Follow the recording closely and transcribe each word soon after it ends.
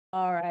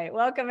All right.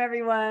 Welcome,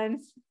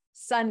 everyone.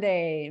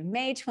 Sunday,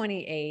 May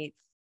 28th.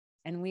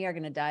 And we are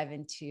going to dive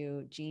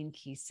into Gene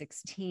Key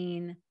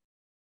 16.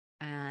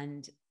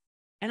 And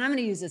I'm going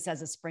to use this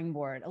as a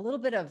springboard, a little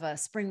bit of a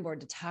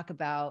springboard to talk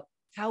about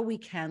how we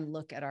can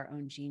look at our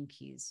own gene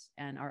keys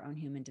and our own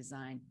human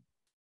design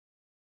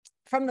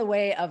from the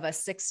way of a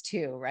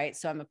 6-2, right?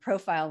 So I'm a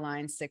profile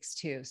line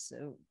 6-2.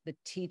 So the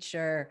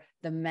teacher,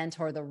 the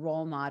mentor, the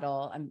role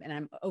model, and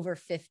I'm over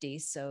 50.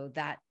 So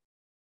that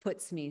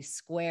puts me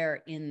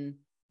square in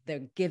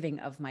the giving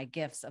of my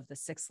gifts of the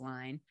 6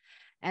 line.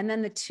 And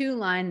then the 2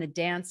 line, the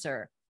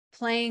dancer,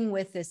 playing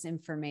with this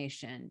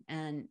information.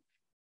 And,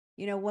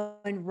 you know,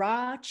 when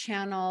Ra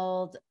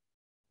channeled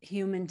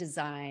human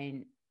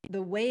design,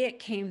 the way it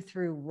came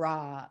through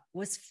Ra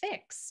was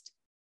fixed,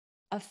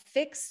 a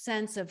fixed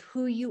sense of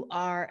who you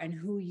are and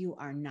who you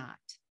are not.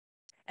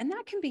 And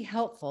that can be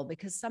helpful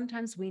because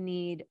sometimes we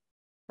need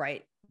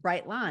bright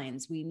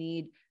lines. We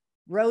need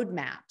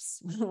roadmaps.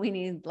 We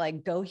need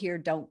like, go here,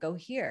 don't go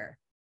here.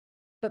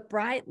 But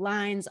bright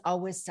lines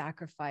always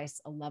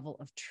sacrifice a level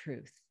of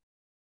truth,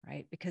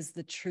 right? Because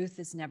the truth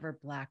is never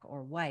black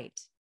or white.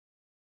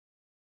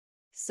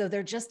 So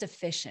they're just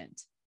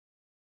efficient.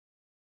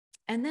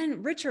 And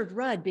then Richard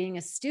Rudd, being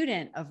a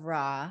student of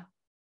Ra,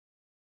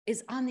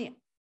 is on the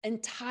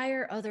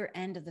entire other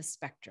end of the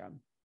spectrum.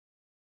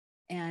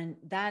 And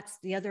that's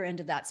the other end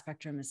of that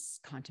spectrum is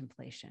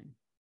contemplation.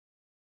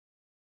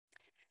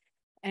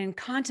 And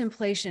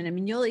contemplation, I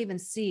mean, you'll even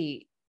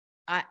see,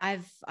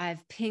 I've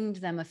pinged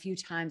them a few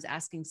times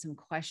asking some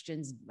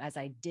questions as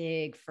I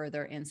dig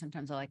further in.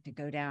 Sometimes I like to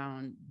go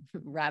down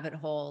rabbit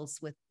holes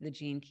with the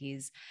gene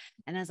keys.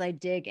 And as I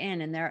dig in,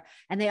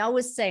 and they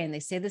always say, and they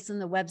say this on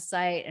the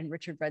website, and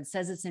Richard Rudd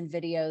says this in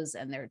videos,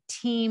 and their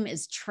team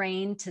is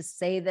trained to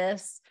say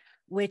this,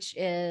 which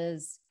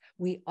is,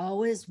 we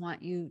always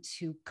want you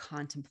to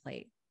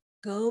contemplate.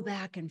 Go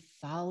back and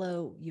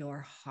follow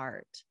your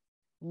heart.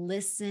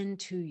 Listen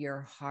to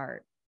your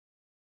heart.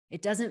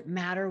 It doesn't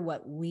matter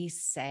what we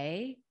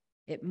say.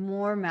 It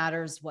more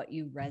matters what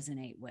you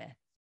resonate with.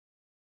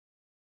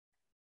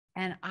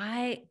 And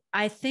I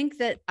think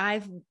that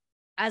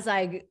as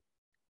I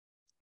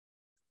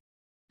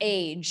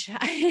age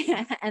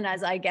and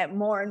as I get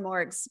more and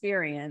more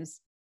experience,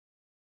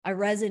 I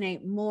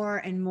resonate more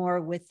and more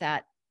with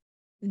that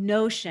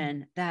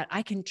notion that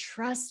I can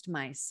trust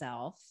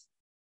myself.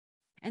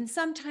 And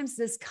sometimes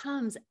this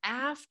comes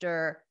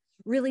after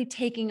really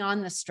taking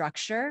on the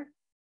structure.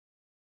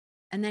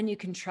 And then you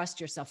can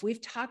trust yourself. We've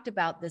talked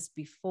about this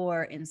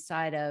before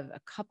inside of a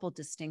couple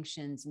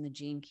distinctions in the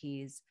gene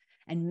keys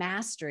and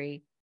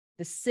mastery,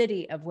 the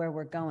city of where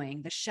we're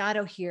going. The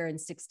shadow here in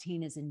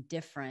 16 is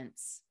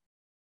indifference.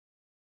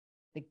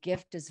 The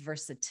gift is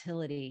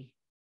versatility.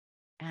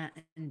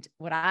 And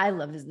what I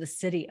love is the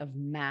city of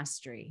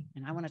mastery.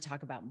 And I want to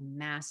talk about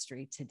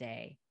mastery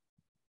today.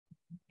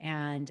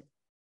 And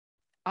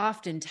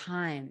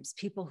oftentimes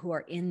people who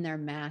are in their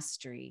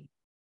mastery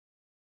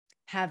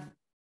have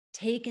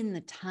taken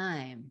the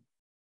time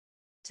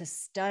to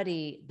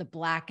study the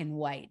black and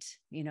white,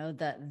 you know,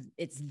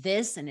 it's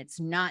this and it's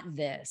not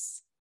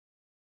this.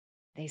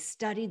 They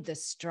studied the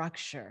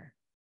structure.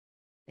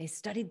 They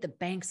studied the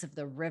banks of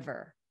the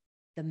river,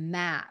 the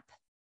map.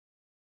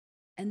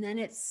 And then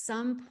at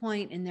some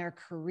point in their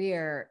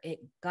career,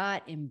 it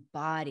got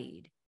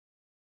embodied.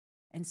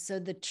 And so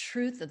the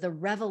truth of the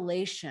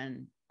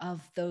revelation of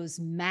those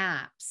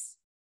maps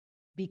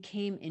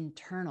became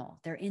internal.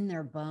 They're in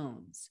their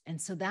bones.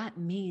 And so that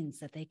means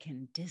that they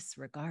can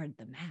disregard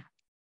the map.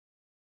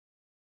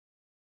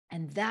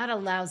 And that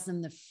allows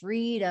them the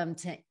freedom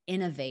to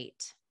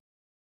innovate,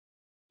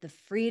 the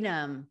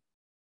freedom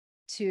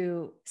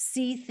to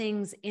see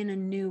things in a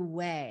new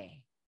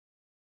way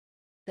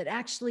that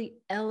actually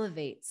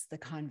elevates the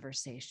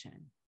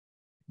conversation.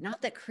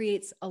 Not that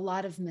creates a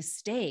lot of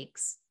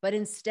mistakes, but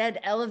instead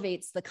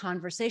elevates the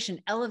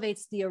conversation,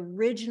 elevates the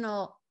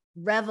original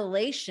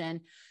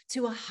revelation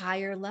to a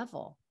higher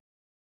level.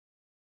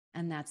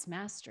 And that's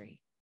mastery.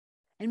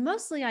 And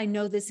mostly I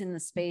know this in the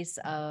space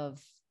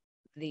of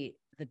the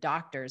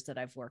doctors that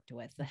I've worked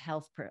with, the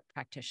health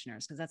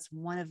practitioners, because that's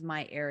one of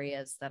my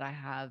areas that I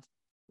have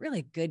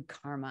really good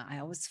karma. I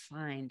always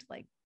find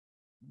like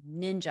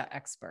ninja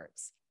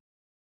experts.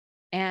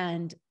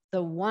 And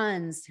the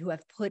ones who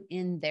have put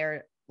in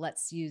their,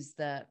 let's use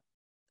the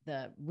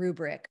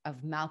rubric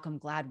of Malcolm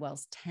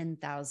Gladwell's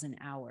 10,000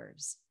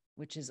 hours,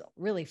 which is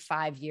really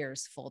 5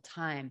 years full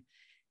time.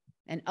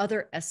 And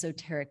other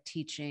esoteric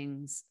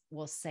teachings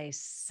will say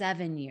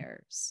 7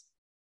 years.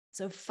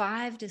 So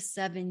 5 to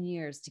 7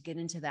 years to get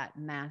into that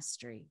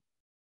mastery.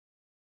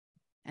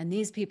 And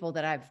these people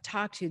that I've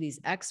talked to, these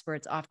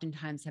experts,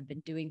 oftentimes have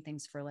been doing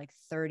things for like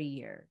 30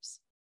 years.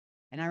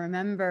 And I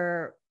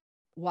remember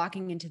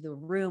walking into the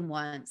room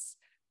once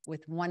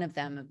with one of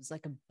them. It was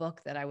like a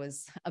book that I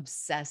was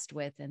obsessed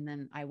with. And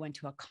then I went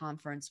to a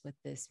conference with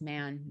this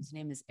man whose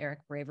name is Eric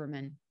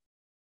Braverman.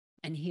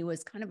 And he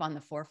was kind of on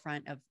the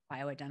forefront of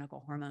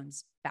bioidentical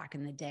hormones back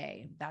in the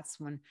day. That's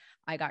when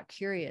I got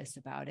curious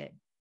about it.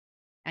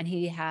 And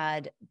he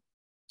had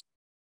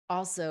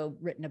also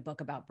written a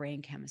book about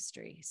brain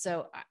chemistry.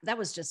 So that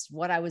was just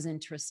what I was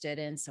interested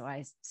in. So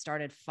I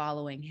started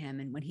following him.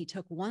 And when he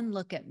took one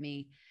look at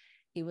me,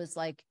 he was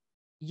like,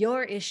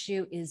 your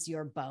issue is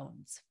your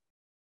bones.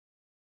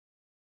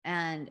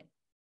 And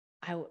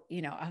I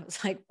was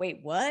like, wait,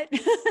 what?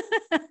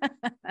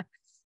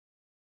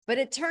 But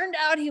it turned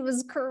out he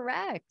was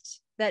correct,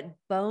 that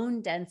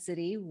bone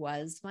density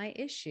was my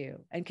issue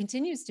and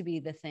continues to be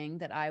the thing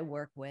that I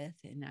work with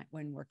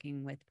when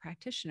working with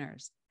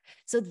practitioners.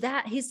 So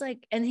that he's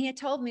like, and he had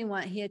told me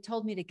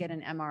to get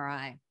an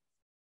MRI.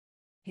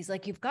 He's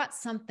like, you've got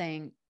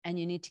something and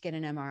you need to get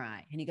an MRI.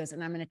 And he goes,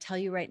 and I'm going to tell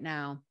you right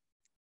now,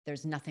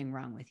 there's nothing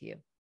wrong with you.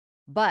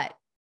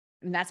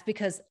 And that's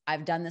because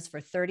I've done this for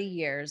 30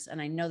 years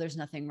and I know there's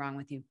nothing wrong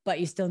with you, but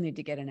you still need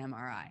to get an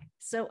MRI.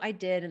 So I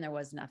did, and there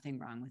was nothing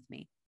wrong with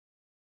me.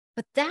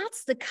 But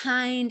that's the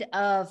kind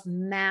of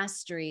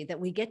mastery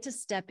that we get to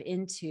step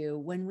into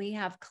when we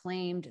have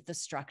claimed the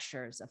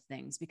structures of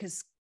things,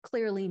 because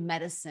clearly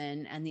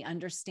medicine and the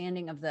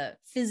understanding of the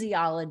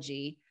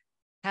physiology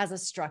has a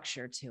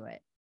structure to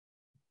it.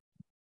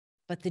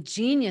 But the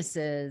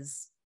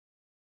geniuses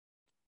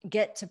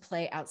get to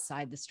play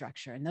outside the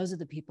structure. And those are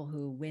the people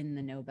who win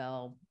the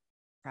Nobel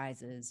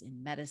Prizes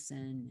in medicine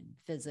and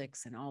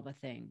physics and all the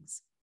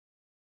things.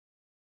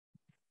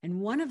 And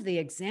one of the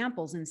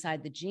examples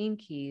inside the gene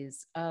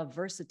keys of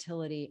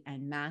versatility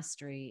and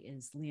mastery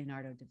is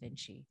Leonardo da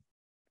Vinci.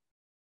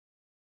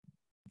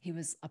 He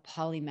was a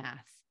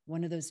polymath,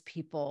 one of those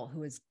people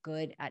who is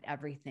good at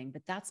everything,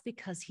 but that's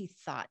because he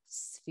thought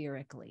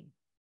spherically,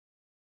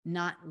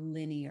 not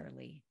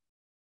linearly.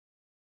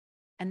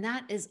 And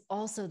that is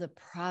also the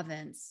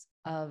province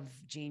of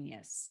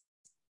genius.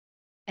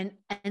 And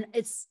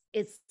it's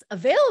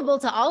available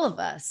to all of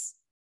us.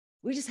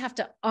 We just have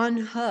to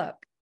unhook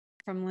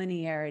from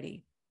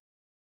linearity.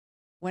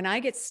 When I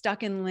get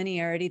stuck in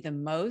linearity the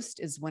most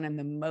is when I'm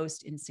the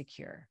most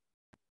insecure,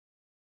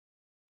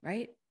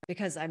 right?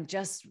 Because I'm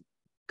just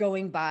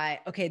going by,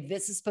 okay,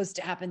 this is supposed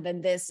to happen,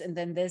 then this, and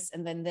then this,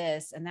 and then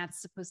this, and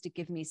that's supposed to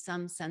give me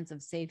some sense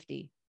of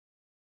safety.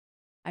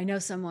 I know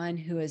someone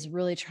who is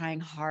really trying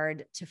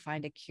hard to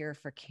find a cure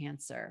for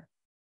cancer.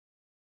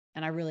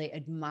 And I really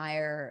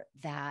admire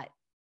that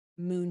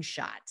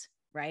moonshot,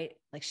 right?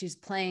 Like she's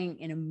playing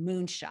in a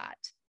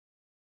moonshot.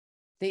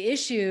 The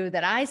issue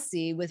that I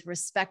see with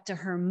respect to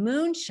her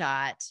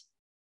moonshot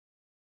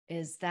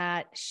is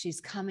that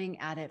she's coming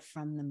at it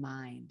from the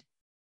mind.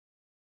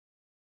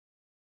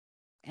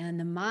 And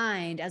the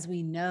mind, as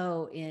we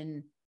know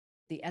in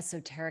the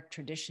esoteric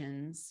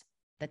traditions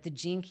that the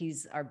gene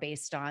keys are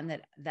based on,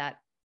 that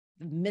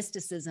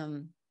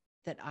mysticism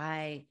that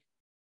I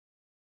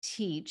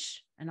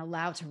teach and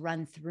allow to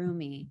run through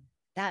me,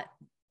 that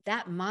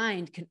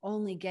mind can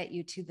only get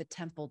you to the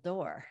temple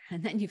door.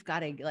 And then you've got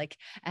to, like,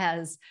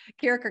 as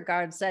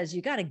Kierkegaard says,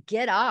 you got to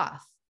get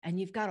off and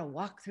you've got to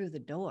walk through the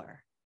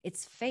door.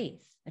 It's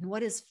faith. And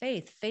what is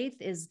faith? Faith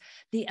is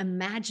the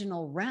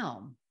imaginal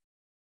realm.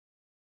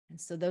 And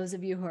so those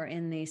of you who are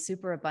in the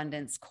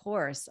superabundance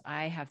course,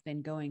 I have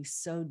been going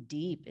so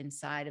deep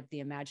inside of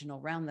the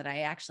imaginal realm that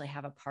I actually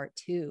have a part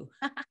 2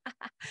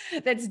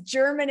 that's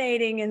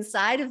germinating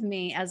inside of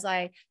me as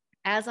I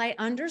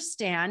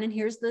understand. And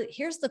here's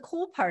the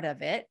cool part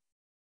of it.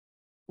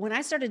 When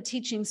I started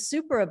teaching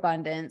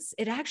superabundance,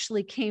 it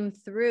actually came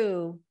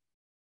through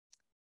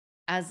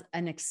as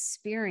an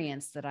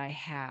experience that I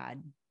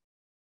had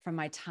from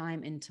my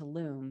time in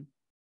Tulum,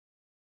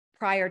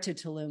 prior to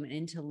Tulum and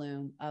in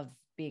Tulum, of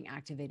being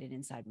activated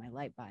inside my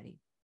light body.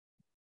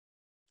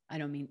 I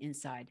don't mean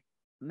inside,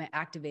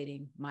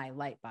 activating my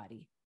light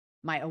body,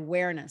 my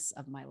awareness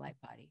of my light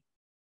body.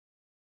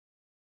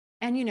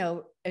 And,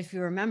 if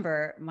you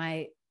remember,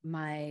 my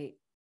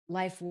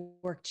life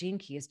work gene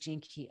key is gene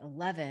key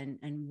 11.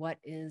 And what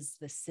is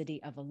the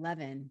city of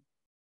 11?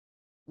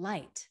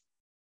 Light.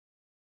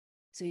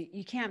 So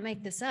you can't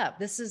make this up.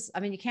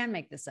 You can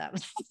make this up.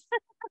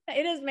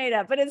 It is made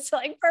up, but it's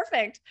like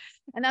perfect.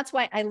 And that's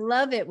why I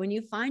love it. When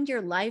you find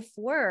your life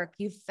work,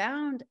 you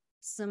found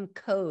some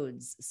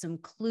codes, some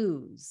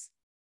clues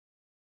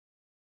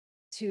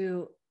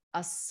to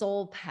a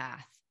soul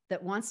path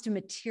that wants to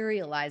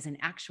materialize and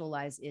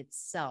actualize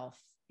itself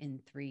in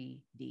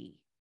 3D,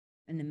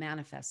 in the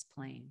manifest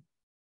plane.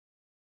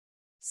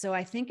 So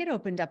I think it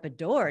opened up a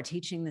door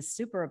teaching the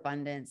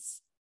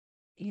superabundance.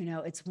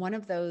 It's one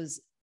of those,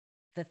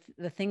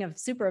 the thing of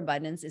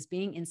superabundance is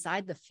being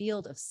inside the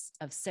field of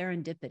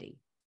serendipity.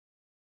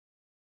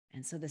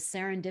 And so the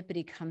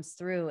serendipity comes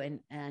through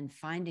and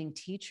finding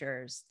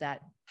teachers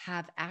that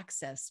have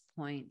access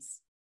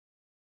points.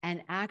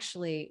 And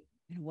actually,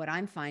 what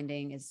I'm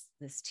finding is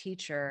this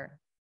teacher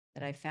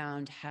that I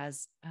found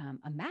has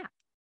a map.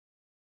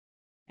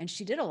 And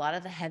she did a lot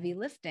of the heavy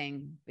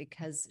lifting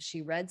because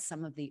she read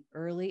some of the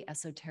early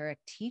esoteric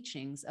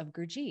teachings of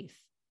Gurdjieff.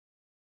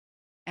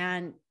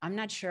 And I'm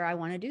not sure I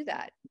want to do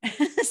that.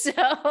 So,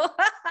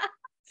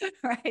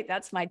 right,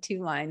 that's my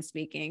 2-line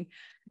speaking.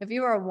 If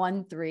you are a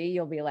 1-3,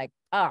 you'll be like,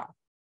 oh,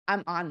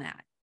 I'm on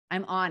that.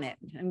 I'm on it.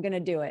 I'm going to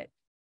do it.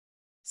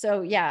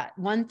 So yeah,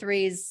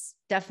 1-3s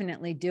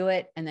definitely do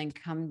it, and then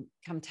come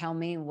tell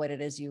me what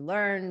it is you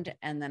learned,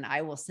 and then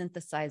I will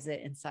synthesize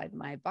it inside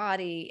my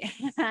body,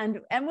 and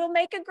we'll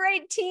make a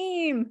great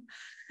team.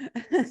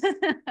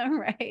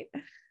 Right?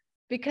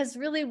 Because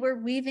really we're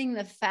weaving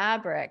the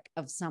fabric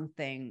of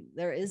something.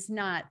 There is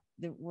not,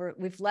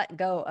 we've let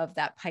go of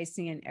that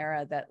Piscean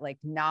era that like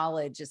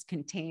knowledge is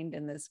contained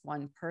in this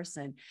one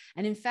person.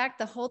 And in fact,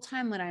 the whole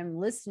time when I'm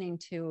listening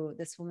to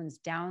this woman's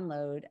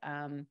download,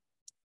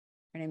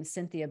 her name is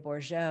Cynthia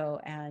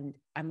Bourgeot, and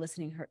I'm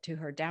listening to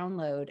her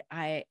download,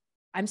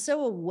 I'm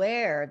so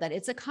aware that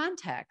it's a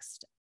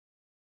context.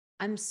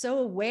 I'm so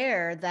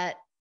aware that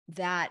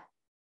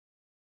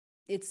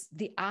it's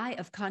the eye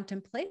of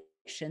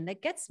contemplation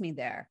that gets me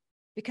there,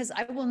 because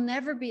I will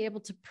never be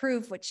able to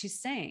prove what she's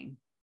saying.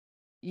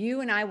 You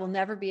and I will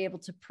never be able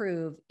to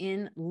prove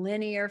in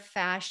linear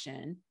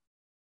fashion,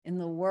 in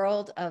the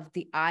world of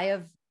the eye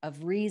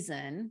of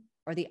reason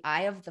or the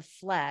eye of the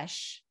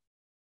flesh.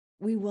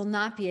 We will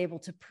not be able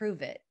to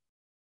prove it.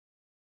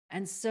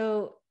 And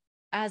so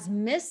as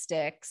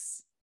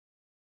mystics,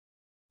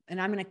 and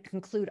I'm going to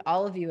conclude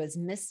all of you as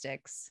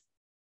mystics.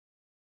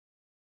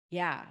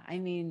 Yeah, I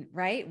mean,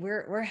 right?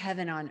 We're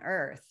heaven on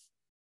earth.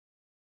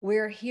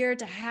 We're here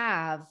to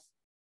have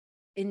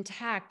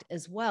intact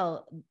as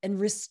well and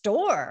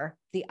restore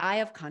the eye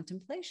of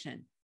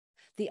contemplation,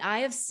 the eye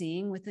of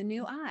seeing with a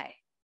new eye.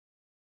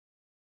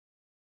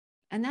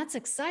 And that's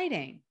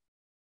exciting.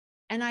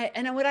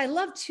 And what I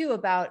love too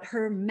about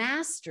her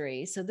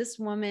mastery. So this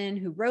woman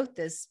who wrote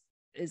this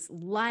is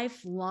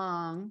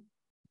lifelong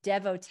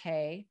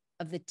devotee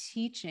of the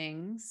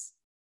teachings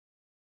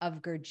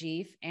of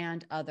Gurdjieff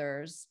and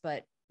others,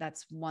 but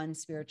that's one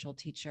spiritual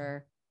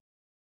teacher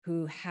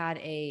who had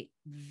a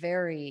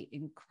very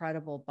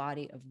incredible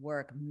body of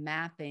work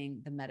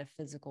mapping the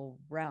metaphysical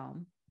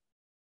realm.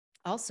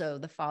 Also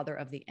the father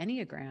of the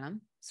Enneagram.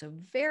 So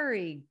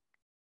very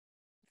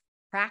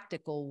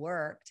practical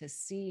work to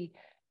see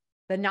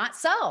the not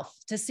self,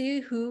 to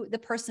see who the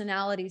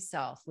personality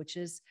self, which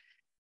is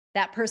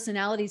that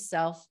personality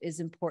self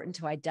is important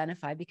to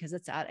identify because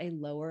it's at a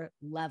lower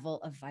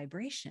level of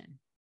vibration.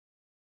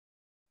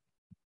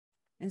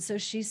 And so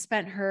she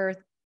spent her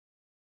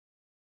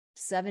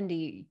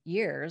 70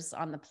 years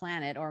on the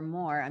planet or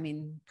more. I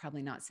mean,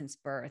 probably not since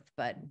birth,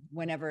 but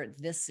whenever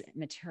this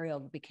material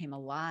became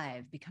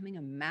alive, becoming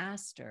a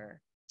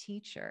master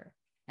teacher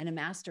and a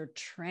master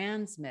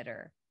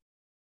transmitter.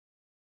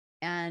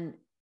 And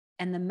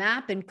the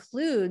map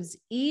includes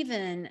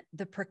even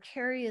the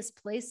precarious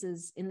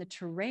places in the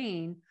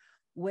terrain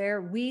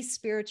where we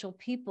spiritual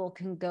people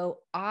can go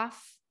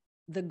off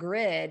the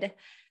grid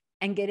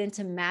and get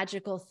into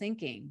magical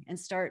thinking and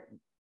start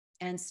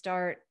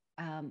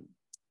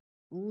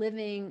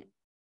living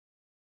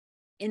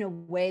in a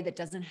way that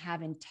doesn't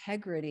have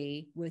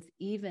integrity with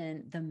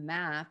even the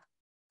map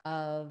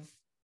of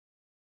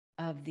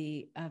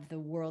the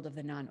world of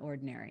the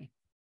non-ordinary.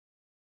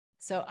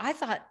 So I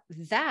thought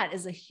that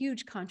is a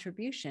huge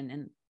contribution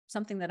and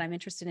something that I'm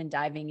interested in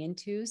diving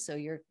into. So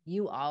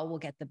you all will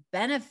get the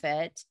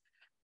benefit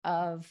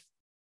of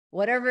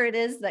whatever it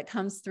is that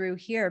comes through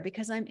here,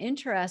 because I'm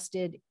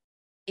interested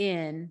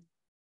in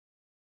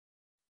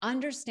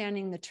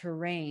understanding the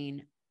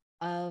terrain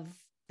of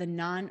the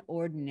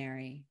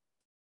non-ordinary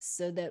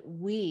so that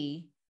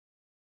we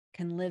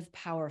can live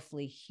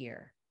powerfully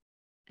here.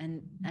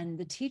 And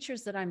the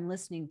teachers that I'm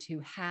listening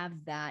to have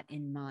that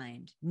in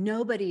mind.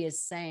 Nobody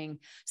is saying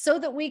so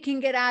that we can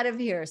get out of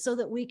here, so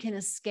that we can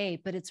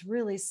escape, but it's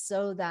really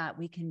so that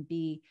we can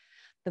be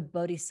the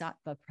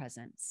bodhisattva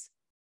presence,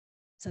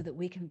 so that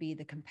we can be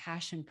the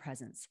compassion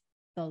presence,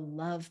 the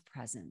love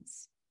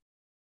presence,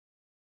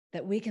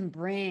 that we can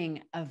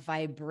bring a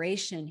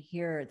vibration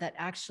here that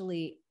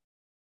actually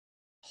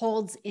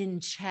holds in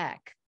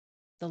check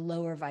the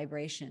lower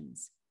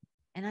vibrations.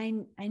 And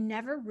I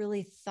never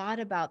really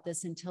thought about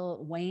this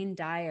until Wayne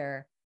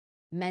Dyer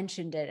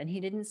mentioned it. And he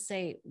didn't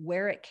say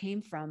where it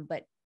came from,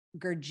 but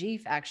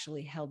Gurdjieff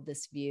actually held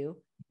this view.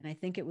 And I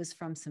think it was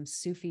from some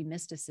Sufi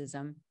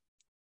mysticism,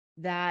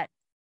 that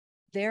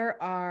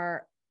there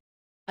are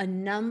a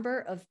number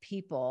of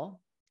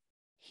people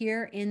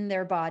here in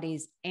their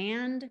bodies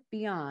and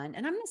beyond.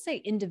 And I'm going to say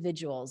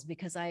individuals,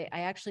 because I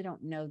actually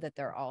don't know that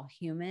they're all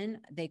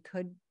human. They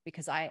could,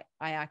 because I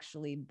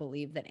actually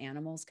believe that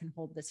animals can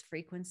hold this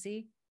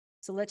frequency.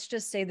 So let's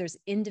just say there's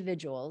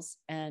individuals,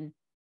 and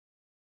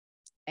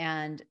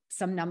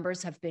some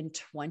numbers have been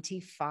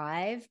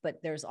 25,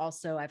 but there's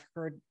also, I've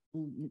heard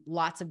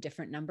lots of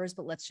different numbers,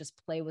 but let's just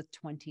play with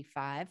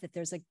 25, that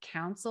there's a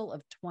council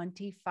of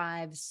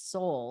 25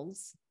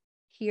 souls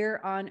here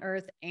on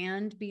earth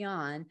and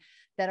beyond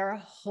that are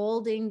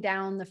holding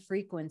down the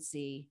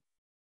frequency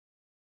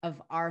of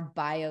our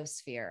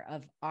biosphere,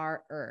 of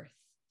our earth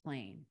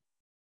plane,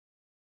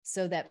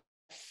 so that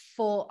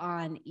full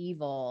on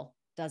evil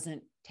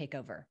doesn't take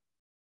over.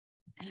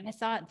 And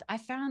I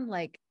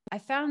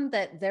found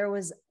that there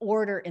was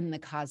order in the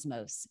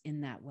cosmos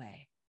in that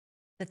way,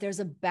 that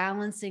there's a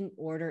balancing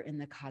order in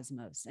the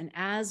cosmos. And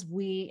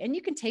and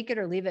you can take it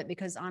or leave it,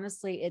 because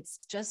honestly, it's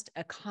just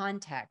a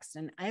context.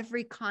 And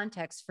every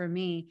context for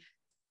me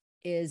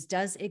is,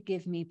 does it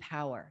give me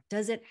power?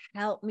 Does it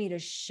help me to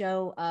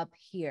show up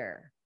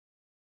here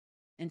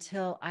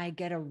until I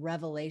get a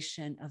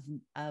revelation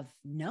of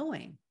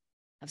knowing,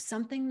 of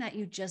something that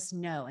you just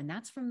know? And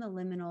that's from the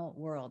liminal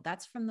world.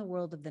 That's from the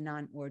world of the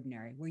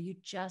non-ordinary, where you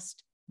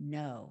just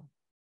know.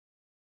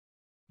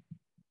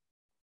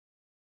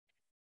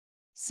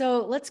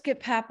 So let's get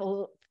pop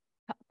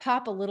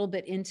a little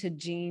bit into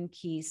Gene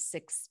Key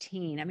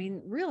 16. I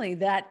mean, really,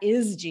 that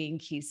is Gene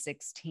Key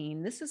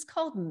 16. This is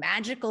called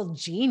magical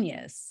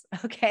genius,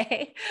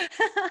 okay?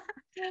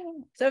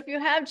 So if you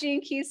have Gene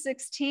Key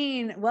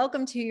 16,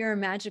 welcome to your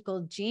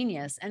magical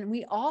genius. And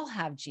we all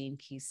have Gene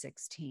Key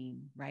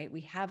 16, right?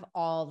 We have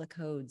all the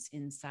codes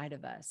inside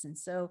of us. And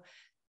so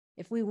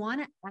if we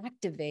want to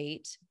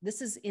activate,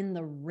 this is in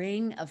the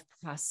ring of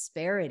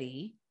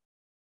prosperity,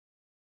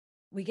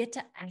 we get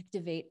to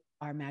activate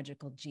our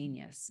magical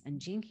genius. And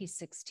Gene Key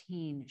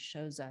 16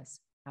 shows us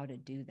how to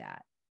do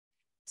that.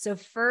 So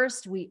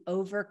first, we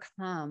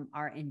overcome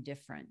our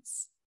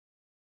indifference.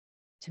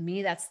 To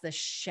me, that's the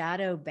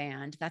shadow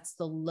band. That's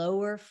the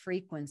lower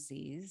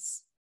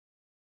frequencies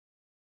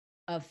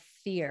of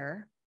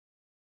fear.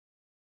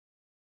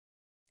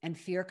 And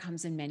fear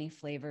comes in many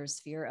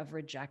flavors: fear of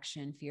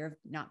rejection, fear of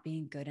not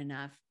being good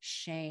enough,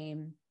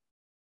 shame,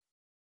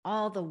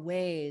 all the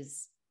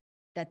ways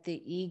that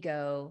the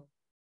ego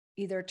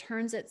either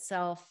turns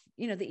itself,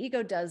 the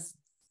ego does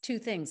two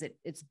things.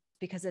 It's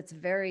because it's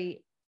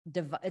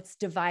it's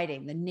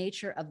dividing. The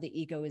nature of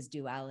the ego is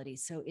duality.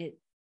 So it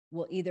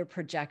will either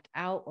project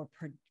out or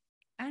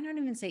I don't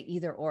even say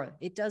either or.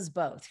 It does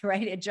both,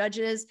 right? It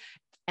judges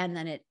and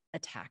then it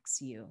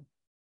attacks you.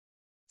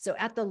 So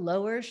at the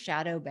lower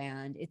shadow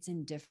band, it's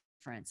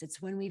indifference.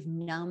 It's when we've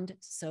numbed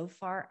so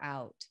far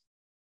out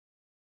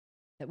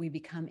that we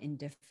become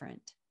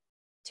indifferent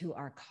to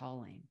our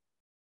calling.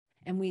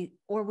 And we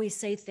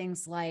say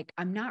things like,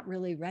 I'm not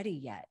really ready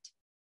yet.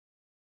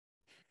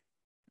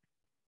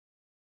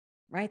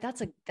 Right?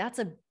 That's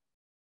a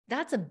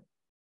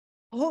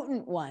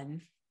potent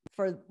one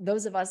for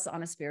those of us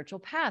on a spiritual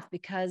path,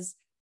 because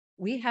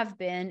we've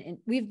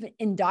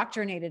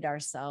indoctrinated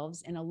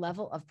ourselves in a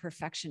level of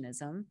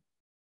perfectionism.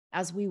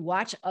 As we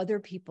watch other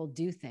people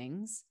do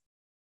things,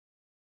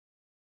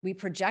 we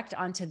project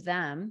onto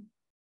them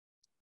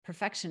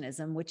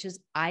perfectionism, which is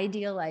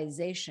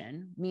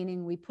idealization,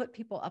 meaning we put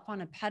people up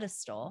on a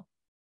pedestal,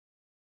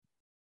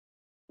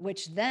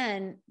 which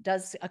then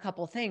does a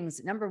couple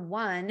things. Number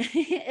one,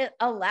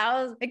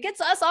 it gets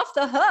us off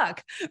the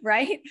hook,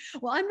 right?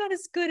 Well, I'm not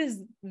as good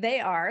as they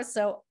are,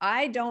 so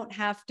I don't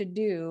have to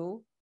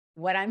do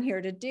what I'm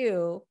here to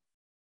do.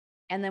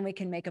 And then we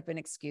can make up an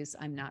excuse,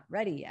 I'm not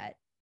ready yet.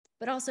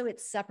 But also it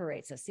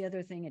separates us. The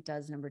other thing it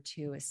does, number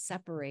two, is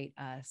separate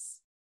us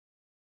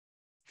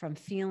from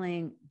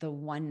feeling the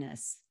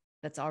oneness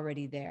that's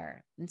already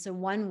there. And so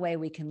one way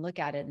we can look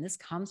at it, and this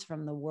comes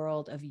from the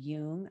world of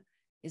Jung,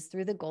 is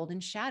through the golden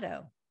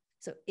shadow.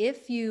 So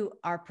if you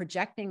are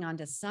projecting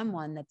onto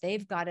someone that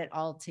they've got it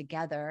all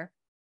together,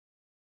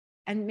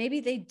 and maybe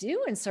they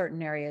do in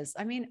certain areas,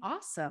 I mean,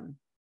 awesome.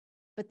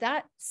 But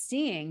that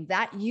seeing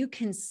that you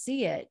can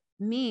see it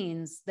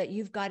means that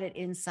you've got it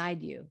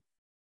inside you.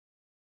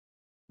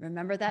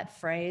 Remember that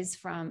phrase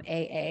from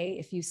AA,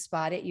 if you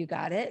spot it, you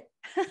got it.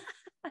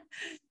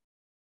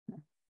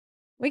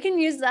 We can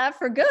use that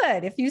for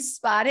good. If you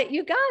spot it,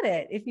 you got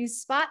it. If you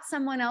spot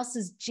someone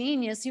else's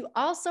genius, you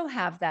also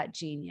have that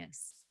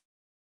genius,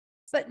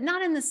 but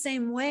not in the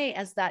same way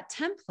as that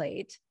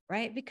template,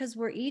 right? Because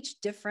we're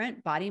each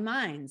different body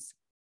minds.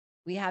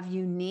 We have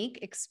unique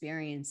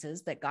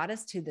experiences that got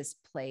us to this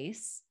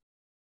place.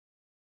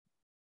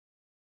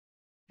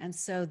 And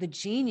so the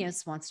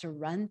genius wants to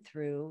run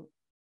through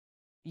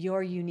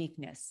your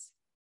uniqueness.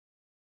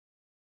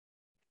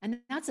 And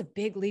that's a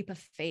big leap of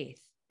faith,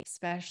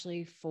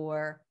 especially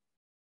for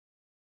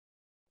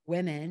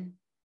women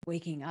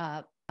waking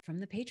up from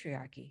the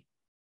patriarchy.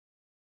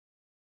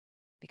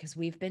 Because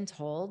we've been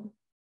told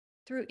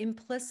through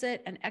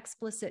implicit and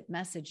explicit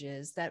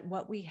messages that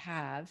what we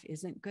have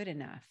isn't good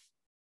enough.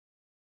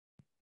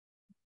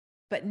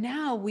 But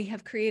now we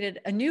have created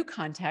a new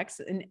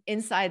context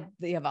inside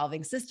the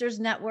Evolving Sisters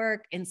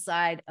Network,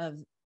 inside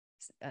of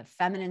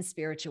feminine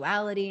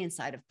spirituality,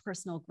 inside of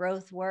personal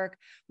growth work.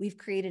 We've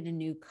created a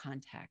new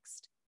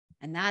context.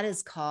 And that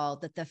is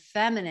called that the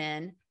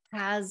feminine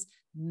has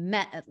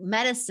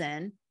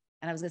medicine,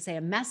 and I was going to say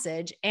a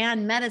message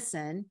and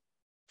medicine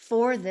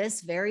for this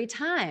very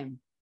time.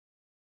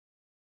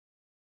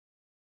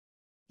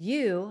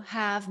 You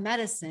have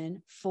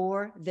medicine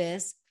for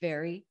this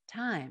very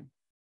time.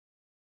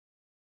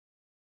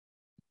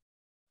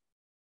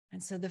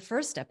 And so the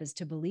first step is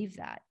to believe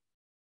that.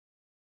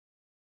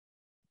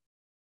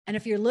 And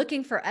if you're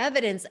looking for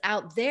evidence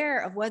out there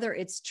of whether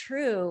it's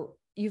true,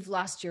 you've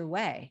lost your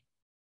way.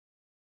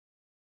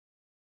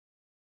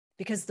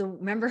 Because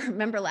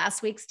remember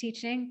last week's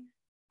teaching,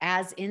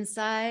 as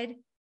inside,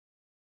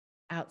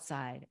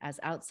 outside, as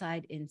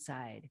outside,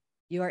 inside.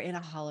 You are in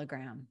a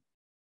hologram.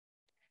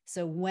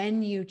 So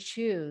when you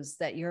choose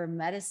that your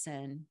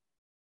medicine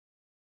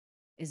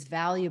is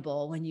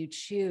valuable, when you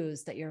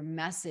choose that your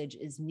message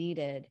is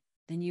needed,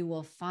 then you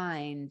will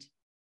find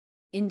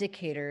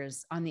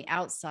indicators on the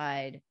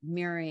outside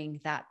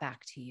mirroring that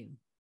back to you.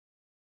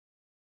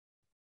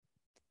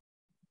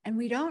 And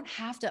we don't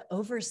have to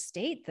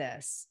overstate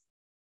this.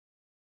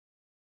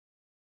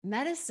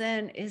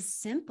 Medicine is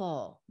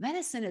simple.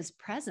 Medicine is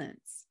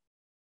presence.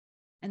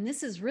 And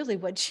this is really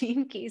what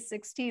Gene Key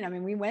 16, I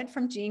mean, we went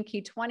from Gene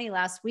Key 20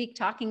 last week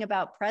talking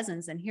about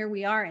presence, and here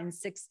we are in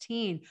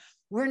 16.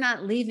 We're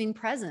not leaving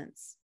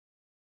presence.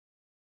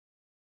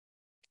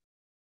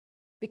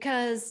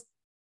 Because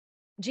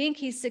Gene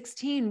Key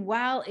 16,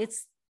 while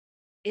it's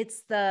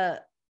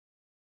the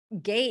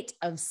gate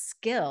of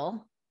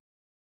skill,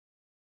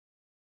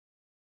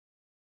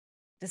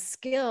 the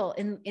skill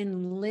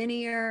in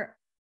linear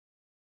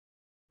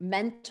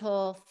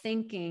mental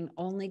thinking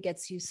only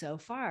gets you so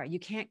far. You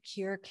can't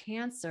cure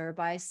cancer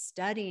by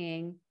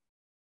studying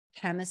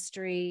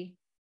chemistry.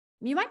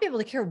 You might be able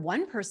to cure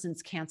one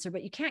person's cancer,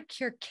 but you can't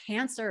cure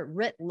cancer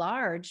writ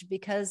large,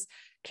 because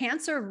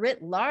cancer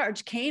writ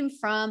large came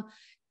from,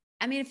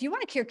 I mean, if you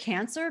want to cure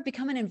cancer,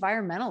 become an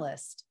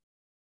environmentalist,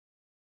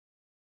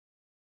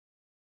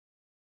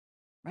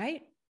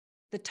 right?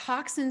 The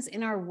toxins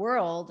in our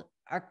world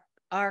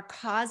are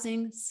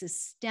causing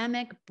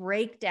systemic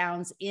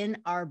breakdowns in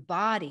our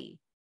body.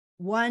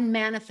 One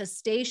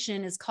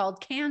manifestation is called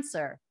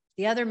cancer.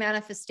 The other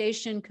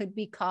manifestation could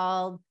be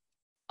called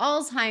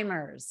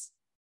Alzheimer's.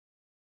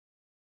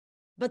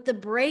 But the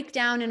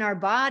breakdown in our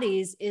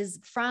bodies is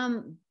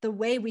from the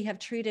way we have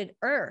treated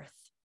Earth.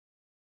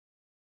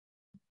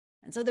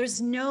 And so there's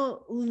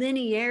no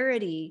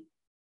linearity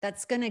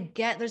that's going to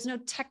there's no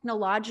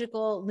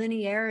technological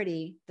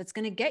linearity that's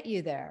going to get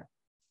you there.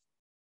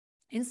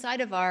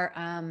 Inside of our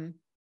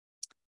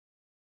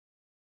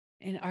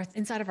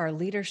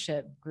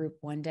leadership group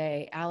one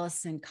day,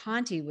 Allison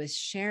Conti was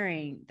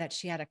sharing that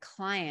she had a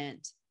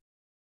client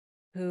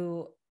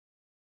who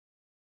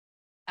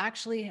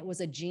actually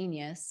was a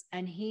genius,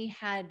 and he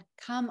had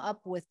come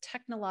up with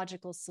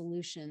technological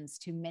solutions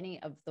to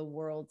many of the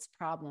world's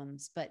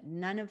problems, but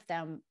none of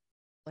them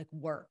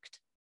worked.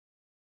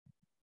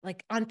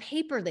 Like on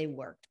paper they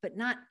worked, but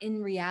not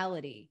in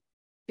reality.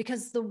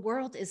 Because the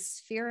world is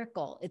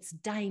spherical, it's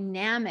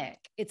dynamic,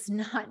 it's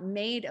not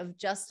made of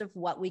just of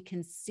what we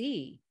can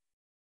see.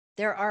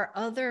 There are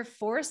other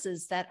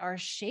forces that are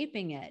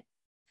shaping it.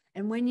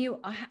 And when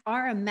you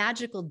are a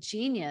magical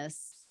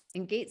genius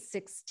in gate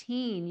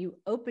 16, you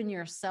open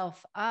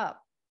yourself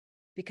up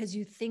because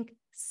you think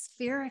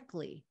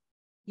spherically.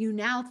 You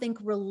now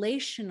think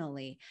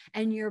relationally,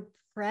 and you're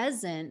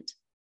present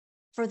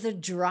for the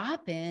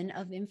drop-in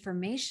of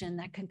information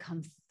that can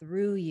come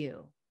through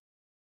you.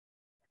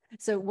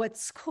 So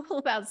what's cool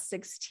about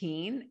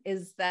 16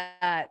 is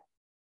that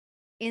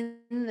in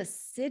the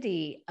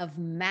city of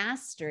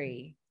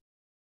mastery,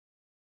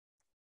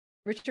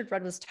 Richard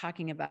Rudd was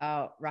talking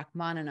about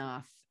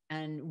Rachmaninoff,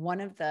 and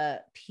one of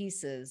the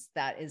pieces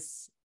that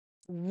is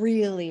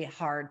really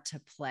hard to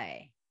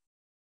play,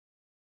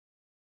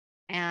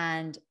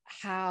 and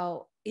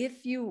how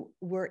if you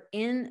were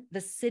in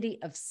the city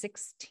of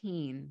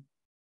 16,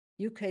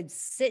 you could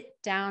sit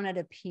down at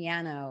a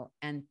piano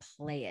and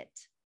play it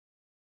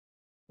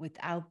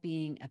without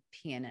being a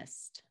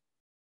pianist.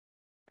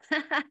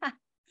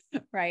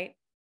 Right?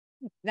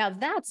 Now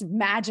that's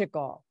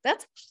magical.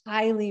 That's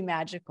highly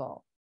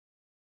magical.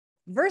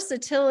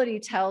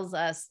 Versatility tells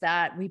us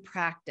that we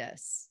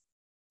practice.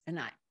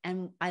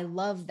 And I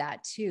love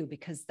that too,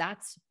 because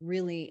that's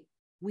really,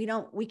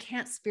 we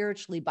can't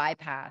spiritually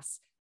bypass.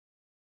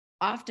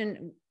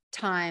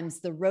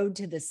 Oftentimes the road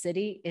to the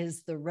city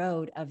is the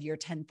road of your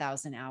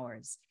 10,000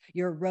 hours,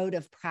 your road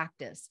of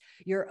practice,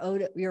 your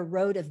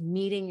road of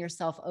meeting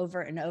yourself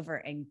over and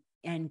over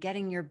and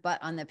getting your butt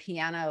on the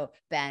piano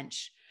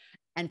bench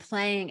and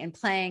playing and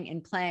playing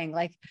and playing,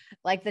 like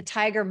the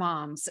Tiger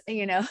Moms,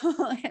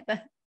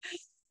 that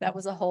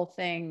was a whole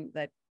thing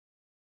that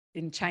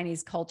in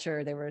Chinese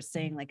culture, they were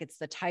saying it's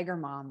the Tiger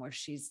Mom, where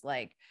she's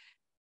like,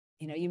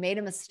 you made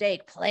a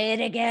mistake, play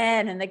it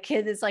again. And the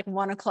kid is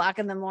 1 o'clock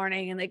in the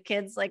morning and the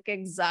kid's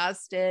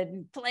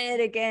exhausted, play it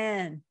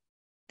again.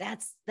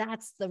 That's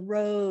the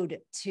road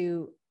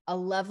to a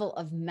level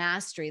of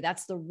mastery.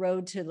 That's the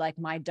road to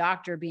my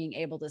doctor being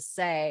able to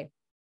say,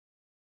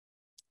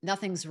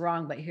 nothing's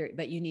wrong,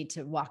 but you need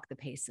to walk the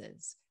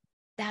paces.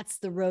 That's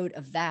the road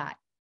of that.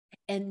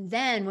 And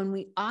then when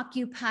we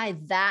occupy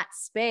that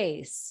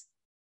space,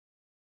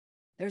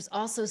 there's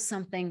also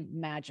something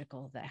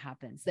magical that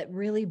happens that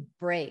really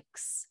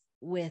breaks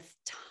with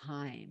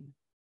time.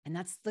 And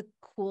that's the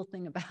cool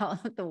thing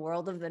about the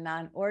world of the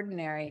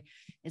non-ordinary,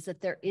 is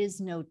that there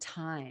is no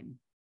time.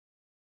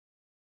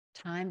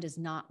 Time does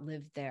not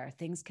live there.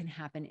 Things can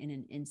happen in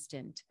an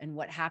instant. And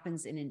what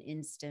happens in an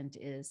instant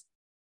is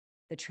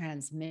the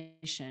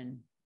transmission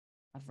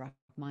of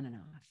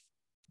Rachmaninoff.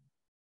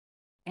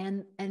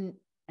 And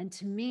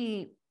to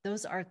me,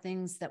 those are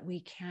things that we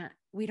can't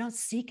we don't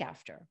seek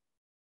after.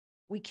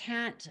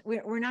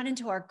 We're not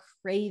into our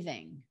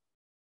craving.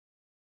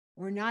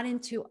 We're not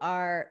into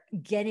our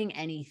getting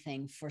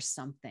anything for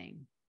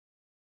something.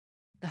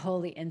 The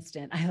holy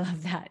instant. I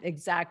love that.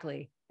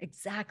 Exactly.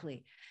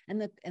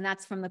 And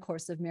that's from the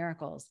Course of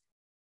Miracles.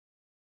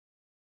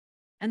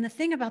 And the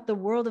thing about the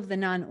world of the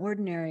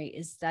non-ordinary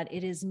is that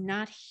it is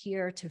not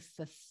here to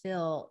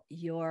fulfill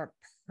your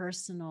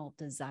personal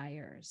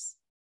desires.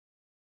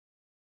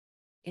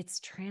 It's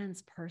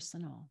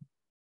transpersonal.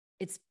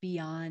 It's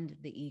beyond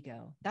the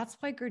ego. That's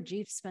why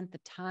Gurdjieff spent the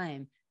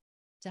time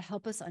to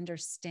help us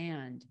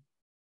understand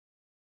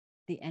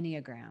the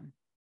Enneagram,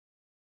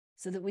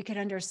 so that we could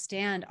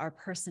understand our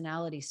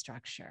personality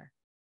structure.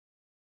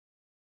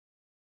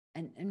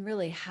 And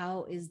really,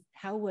 how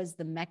was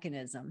the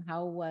mechanism?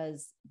 How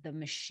was the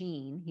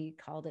machine? He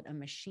called it a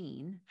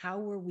machine. How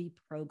were we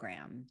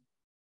programmed?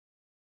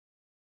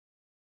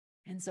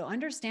 And so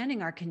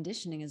understanding our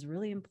conditioning is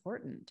really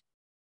important.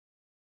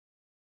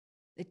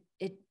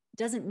 It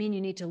doesn't mean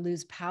you need to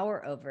lose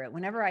power over it.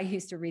 Whenever I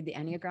used to read the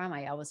Enneagram,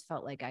 I always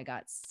felt like I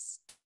got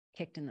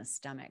kicked in the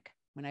stomach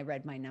when I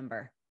read my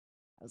number.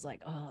 I was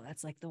like, oh,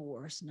 that's like the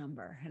worst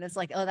number. And it's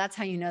like, oh, that's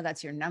how you know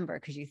that's your number,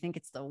 because you think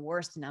it's the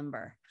worst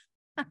number.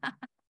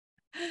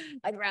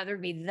 I'd rather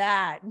be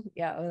that.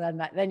 Yeah,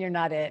 well, then you're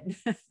not it.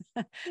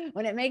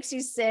 When it makes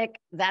you sick,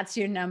 that's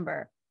your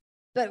number.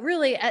 But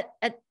really, at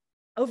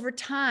over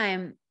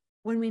time,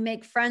 when we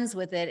make friends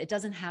with it, it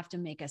doesn't have to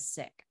make us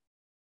sick.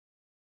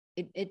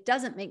 It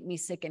doesn't make me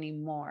sick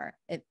anymore.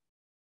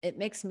 It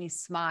makes me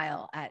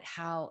smile at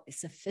how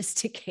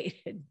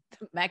sophisticated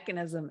the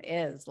mechanism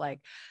is. Like,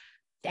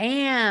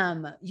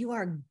 damn, you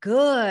are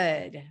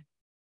good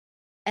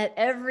at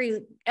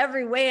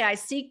every way I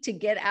seek to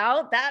get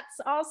out. That's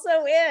also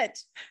it.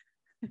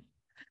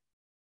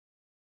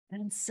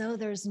 And so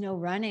there's no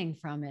running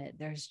from it.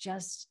 There's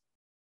just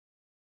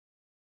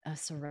a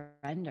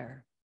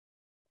surrender,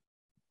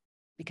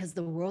 because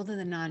the world of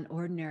the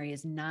non-ordinary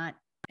is not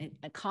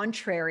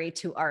contrary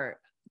to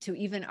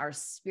even our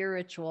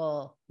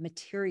spiritual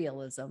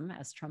materialism,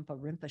 as Trungpa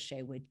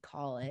Rinpoche would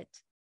call it.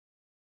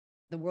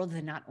 The world of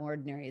the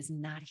non-ordinary is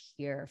not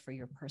here for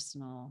your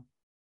personal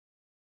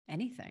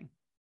anything,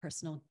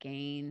 personal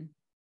gain,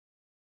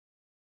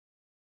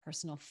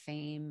 personal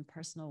fame,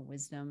 personal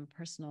wisdom,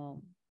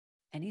 personal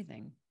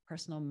anything,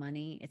 personal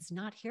money. It's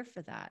not here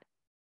for that.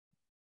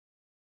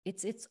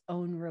 It's its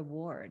own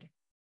reward.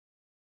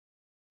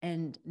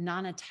 And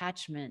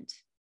non-attachment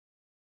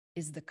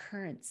is the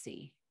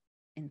currency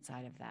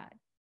inside of that.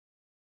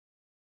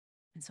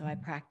 And so I'm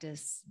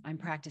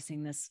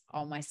practicing this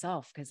all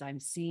myself, because I'm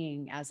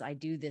seeing, as I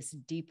do this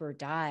deeper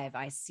dive,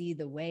 I see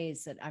the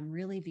ways that I'm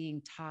really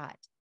being taught.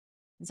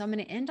 And so I'm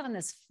going to end on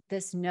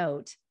this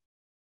note.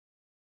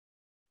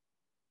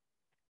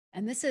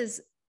 And this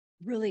is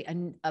really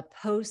a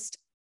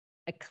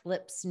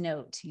post-eclipse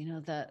note,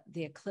 the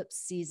eclipse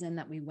season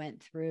that we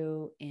went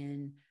through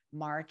in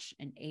March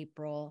and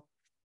April,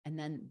 and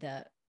then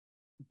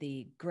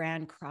the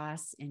Grand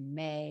Cross in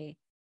May.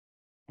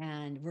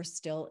 And we're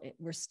still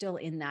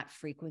in that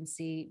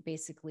frequency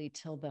basically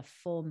till the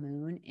full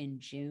moon in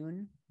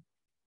June.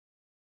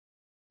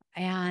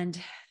 And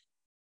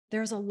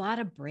there's a lot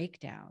of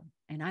breakdown,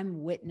 and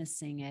I'm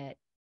witnessing it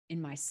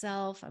in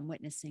myself. I'm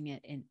witnessing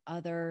it in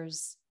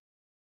others.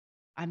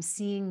 I'm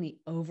seeing the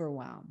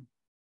overwhelm.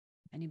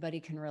 Anybody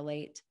can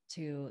relate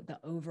to the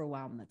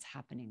overwhelm that's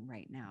happening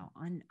right now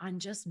on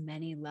just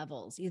many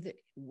levels, either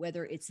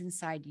whether it's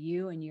inside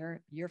you and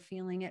you're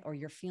feeling it, or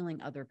you're feeling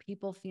other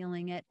people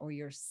feeling it, or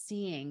you're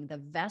seeing the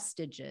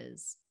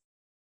vestiges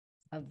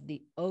of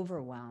the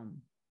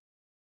overwhelm.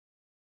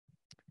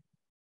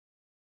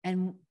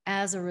 And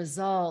as a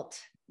result,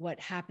 what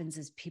happens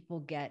is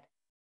people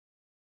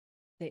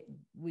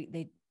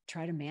they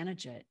try to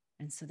manage it.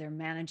 And so they're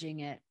managing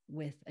it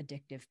with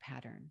addictive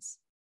patterns.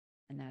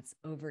 And that's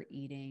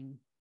overeating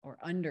or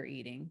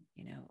undereating,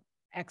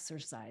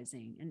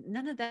 exercising. And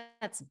none of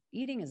that's,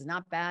 eating is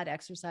not bad.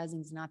 Exercising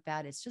is not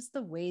bad. It's just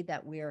the way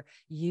that we're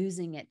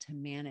using it to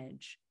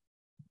manage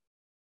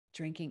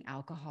drinking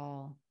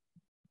alcohol,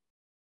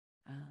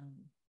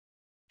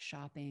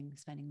 shopping,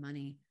 spending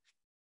money,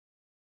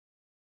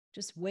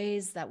 just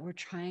ways that we're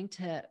trying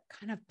to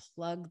kind of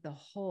plug the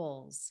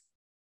holes.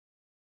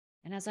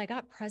 And as I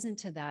got present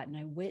to that and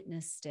I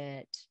witnessed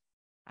it,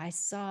 I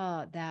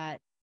saw that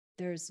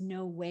there's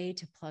no way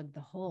to plug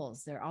the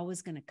holes. They're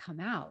always going to come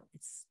out.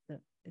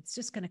 It's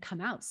just going to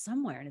come out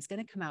somewhere, and it's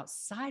going to come out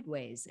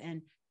sideways.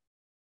 And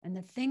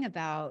the thing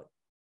about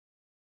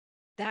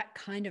that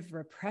kind of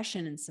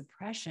repression and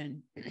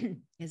suppression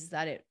is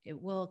that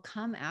it will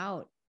come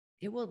out.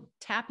 It will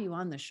tap you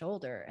on the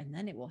shoulder, and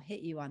then it will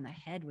hit you on the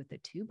head with a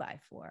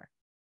 2x4.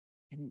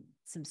 And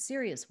some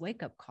serious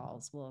wake-up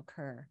calls will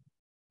occur.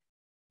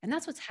 And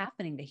that's what's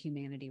happening to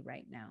humanity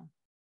right now.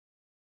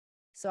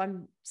 So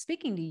I'm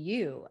speaking to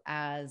you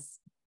as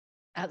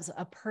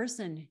a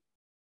person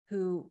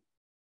who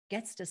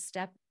gets to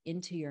step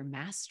into your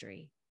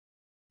mastery,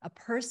 a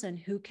person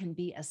who can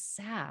be a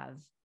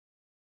salve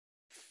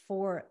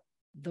for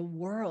the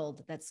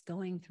world that's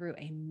going through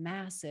a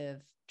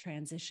massive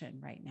transition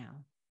right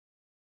now.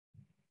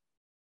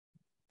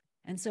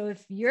 And so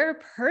if you're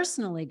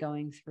personally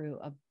going through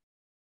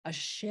a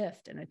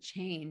shift and a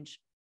change,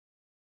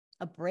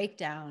 a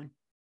breakdown,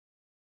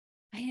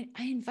 I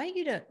invite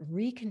you to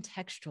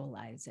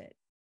recontextualize it.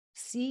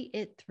 See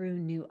it through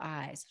new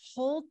eyes.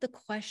 Hold the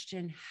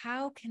question,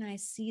 how can I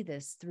see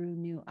this through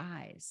new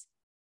eyes?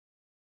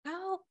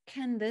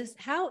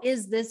 How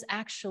is this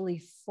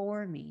actually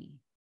for me?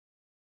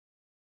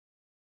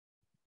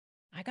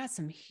 I got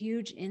some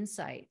huge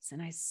insights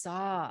and I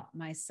saw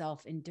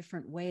myself in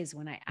different ways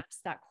when I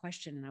asked that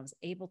question, and I was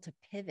able to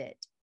pivot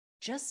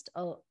just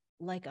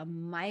like a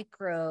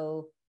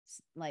micro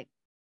like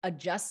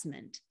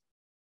adjustment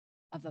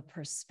of a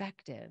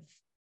perspective.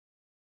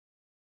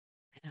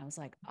 And I was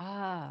like,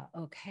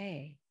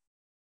 okay.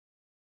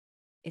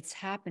 It's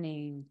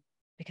happening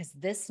because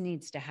this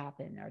needs to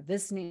happen, or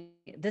this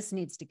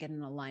needs to get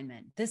in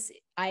alignment.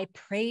 I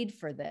prayed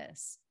for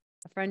this.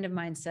 A friend of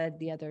mine said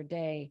the other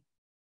day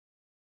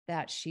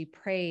that she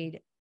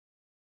prayed,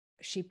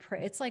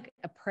 it's like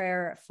a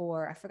prayer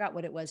for, I forgot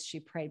what it was she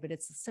prayed, but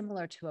it's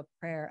similar to a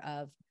prayer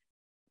of,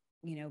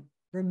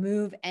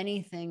 remove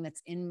anything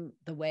that's in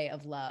the way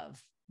of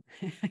love.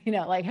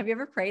 Like, have you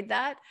ever prayed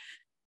that?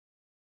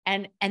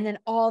 And then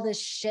all this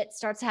shit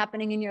starts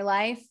happening in your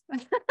life,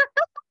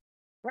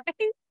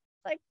 right?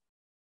 Like,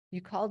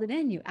 you called it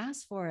in, you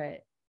asked for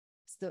it.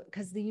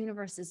 Because the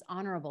universe is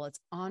honorable.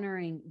 It's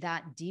honoring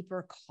that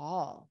deeper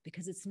call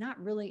because it's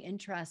not really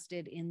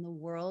interested in the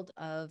world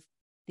of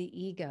the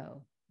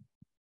ego.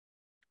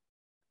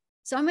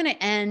 So I'm going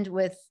to end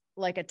with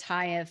like a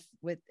tie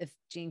if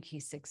Gene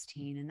Key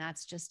 16. And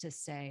that's just to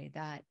say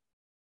that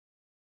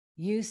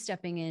you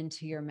stepping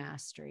into your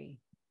mastery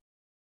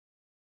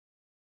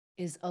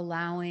is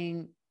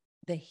allowing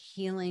the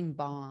healing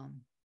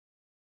balm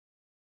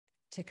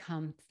to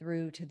come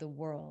through to the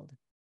world.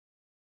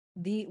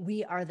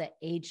 We are the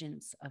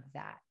agents of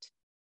that.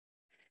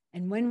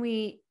 And when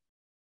we,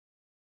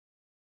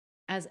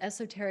 as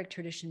esoteric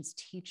traditions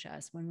teach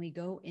us, when we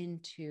go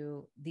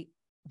into the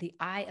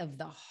eye of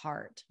the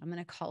heart, I'm going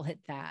to call it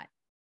that.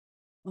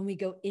 When we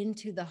go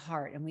into the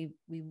heart, and we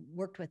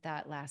worked with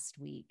that last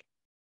week,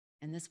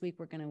 and this week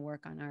we're going to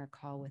work on our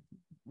call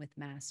with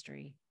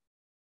mastery.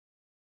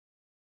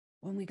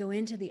 When we go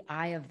into the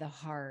eye of the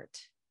heart,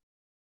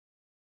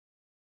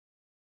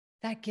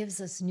 that gives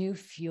us new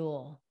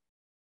fuel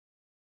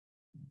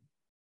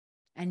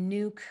and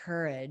new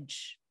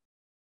courage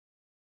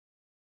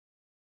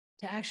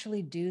to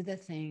actually do the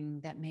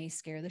thing that may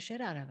scare the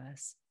shit out of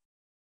us.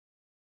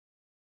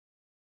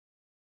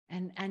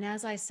 And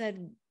as I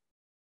said,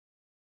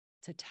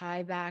 to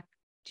tie back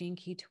Gene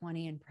Key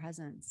 20 and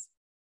presence,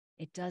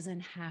 it doesn't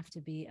have to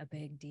be a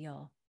big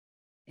deal.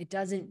 It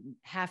doesn't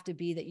have to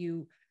be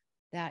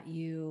that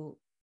you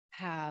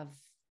have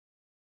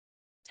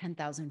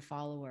 10,000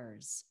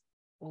 followers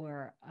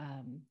or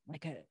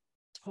like a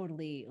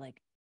totally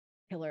like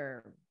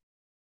killer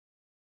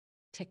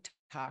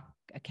TikTok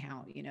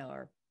account,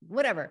 or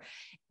whatever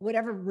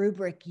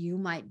rubric you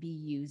might be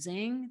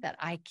using, that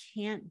I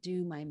can't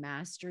do my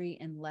mastery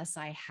unless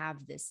I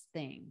have this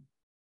thing.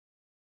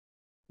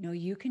 No,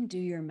 you can do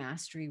your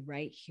mastery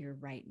right here,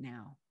 right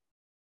now,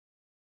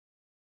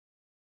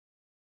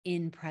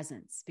 in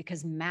presence,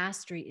 because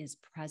mastery is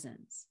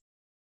presence.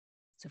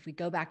 So if we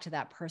go back to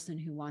that person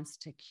who wants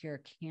to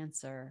cure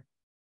cancer,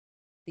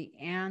 the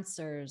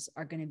answers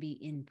are going to be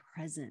in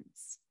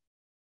presence.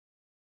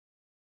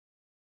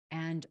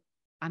 And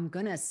I'm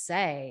going to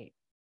say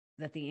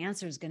that the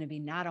answer is going to be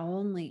not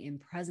only in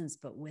presence,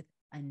 but with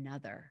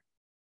another.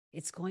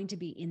 It's going to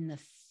be in the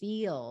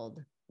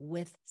field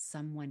with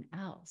someone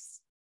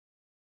else.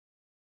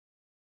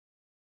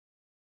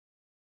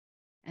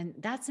 And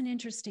that's an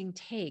interesting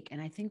take. And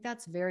I think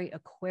that's very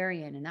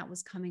Aquarian. And that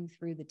was coming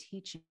through the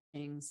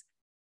teachings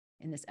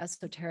in this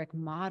esoteric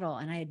model.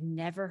 And I had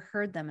never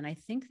heard them. And I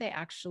think they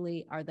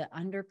actually are the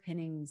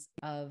underpinnings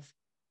of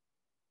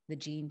the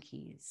gene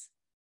keys.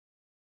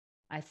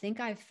 I think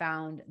I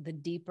found the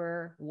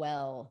deeper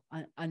well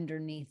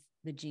underneath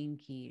the gene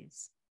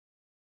keys.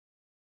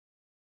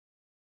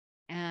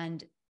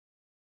 And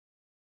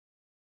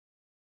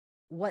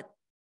what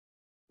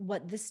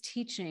this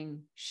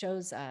teaching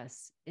shows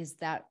us is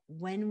that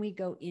when we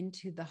go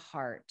into the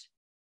heart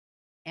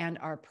and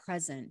are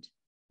present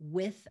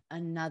with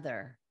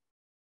another,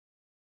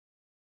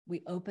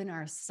 we open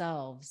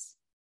ourselves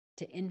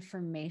to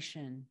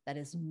information that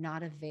is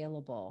not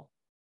available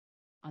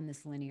on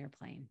this linear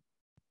plane.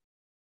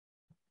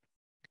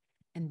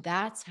 And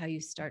that's how you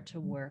start to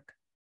work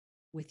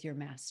with your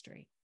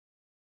mastery.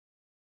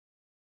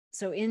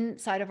 So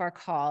inside of our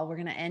call, we're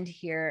going to end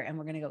here and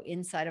we're going to go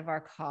inside of our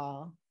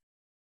call.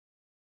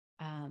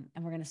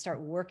 And we're going to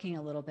start working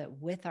a little bit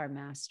with our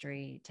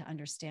mastery to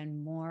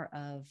understand more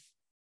of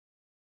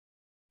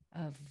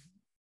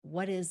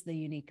what is the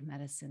unique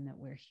medicine that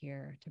we're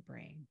here to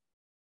bring.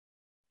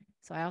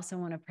 So I also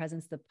want to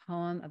presence the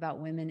poem about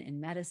women in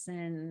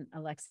medicine.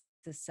 Alexis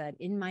said,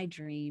 "In my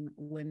dream,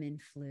 women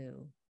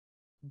flew.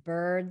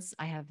 Birds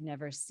I have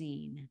never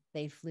seen.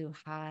 They flew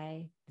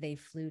high, they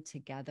flew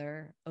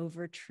together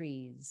over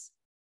trees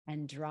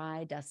and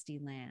dry, dusty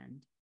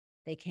land.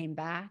 They came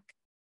back,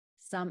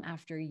 some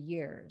after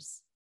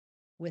years,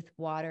 with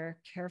water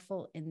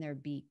careful in their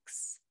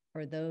beaks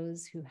for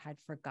those who had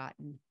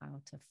forgotten how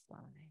to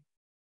fly.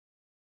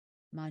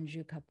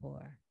 Manju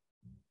Kapoor.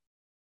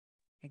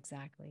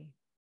 Exactly.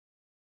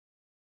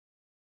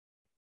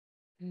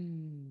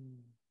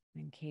 And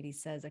Katie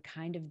says, a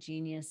kind of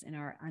genius in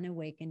our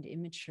unawakened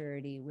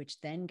immaturity, which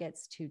then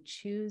gets to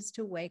choose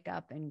to wake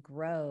up and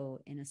grow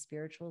in a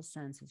spiritual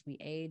sense as we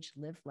age,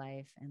 live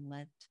life, and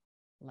let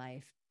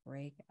life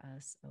break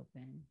us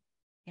open.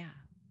 Yeah,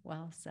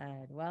 well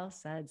said. Well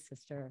said,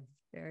 sister.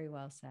 Very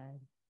well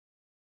said.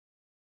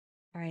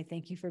 All right,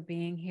 thank you for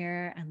being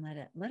here. And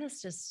let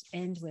us just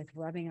end with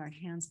rubbing our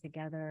hands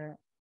together,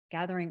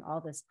 gathering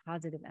all this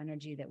positive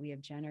energy that we have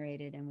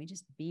generated, and we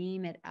just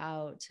beam it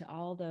out to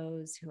all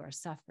those who are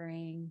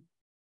suffering,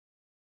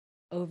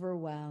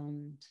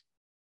 overwhelmed,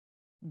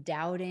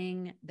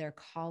 doubting their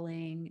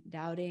calling,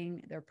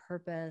 doubting their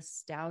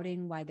purpose,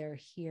 doubting why they're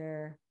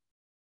here,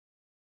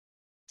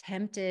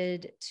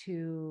 tempted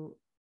to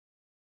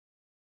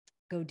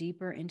go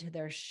deeper into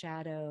their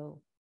shadow.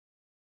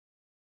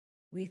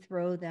 We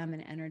throw them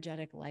an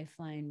energetic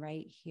lifeline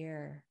right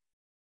here.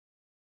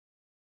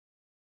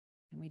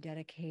 And we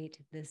dedicate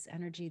this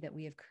energy that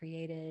we have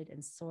created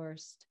and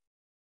sourced.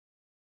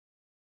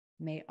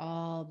 May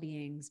all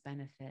beings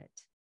benefit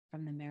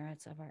from the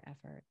merits of our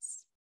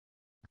efforts.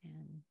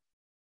 And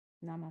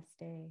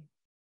namaste.